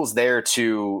have the tools there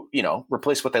to,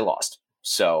 replace what they lost.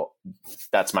 So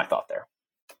that's my thought there.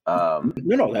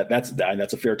 That's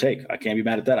a fair take. I can't be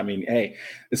mad at that. I mean, hey,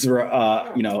 this is where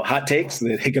hot takes.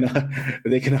 They can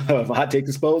have hot take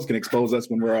exposed, can expose us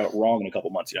when we're wrong in a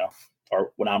couple months,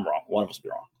 or when I'm wrong. One of us will be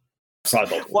wrong.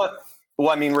 Probably both. What? Well,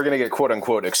 I mean, we're gonna get quote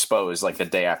unquote exposed like the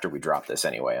day after we drop this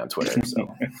anyway on Twitter.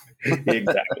 So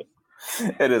exactly.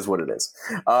 It is what it is.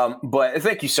 But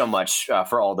thank you so much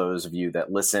for all those of you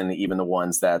that listen, even the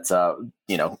ones that,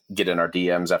 get in our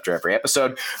DMs after every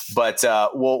episode. But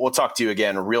we'll talk to you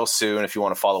again real soon. If you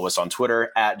want to follow us on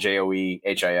Twitter at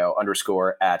JOEHIO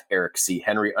 _ at Eric C.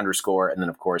 Henry _ and then,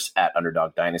 of course, at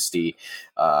Underdog Dynasty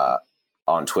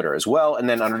on Twitter as well. And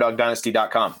then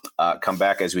UnderdogDynasty.com. Come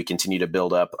back as we continue to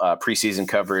build up preseason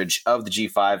coverage of the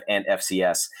G5 and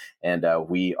FCS. And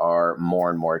we are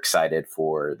more and more excited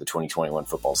for the 2021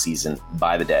 football season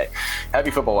by the day.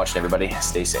 Happy football watching, everybody.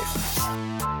 Stay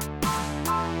safe.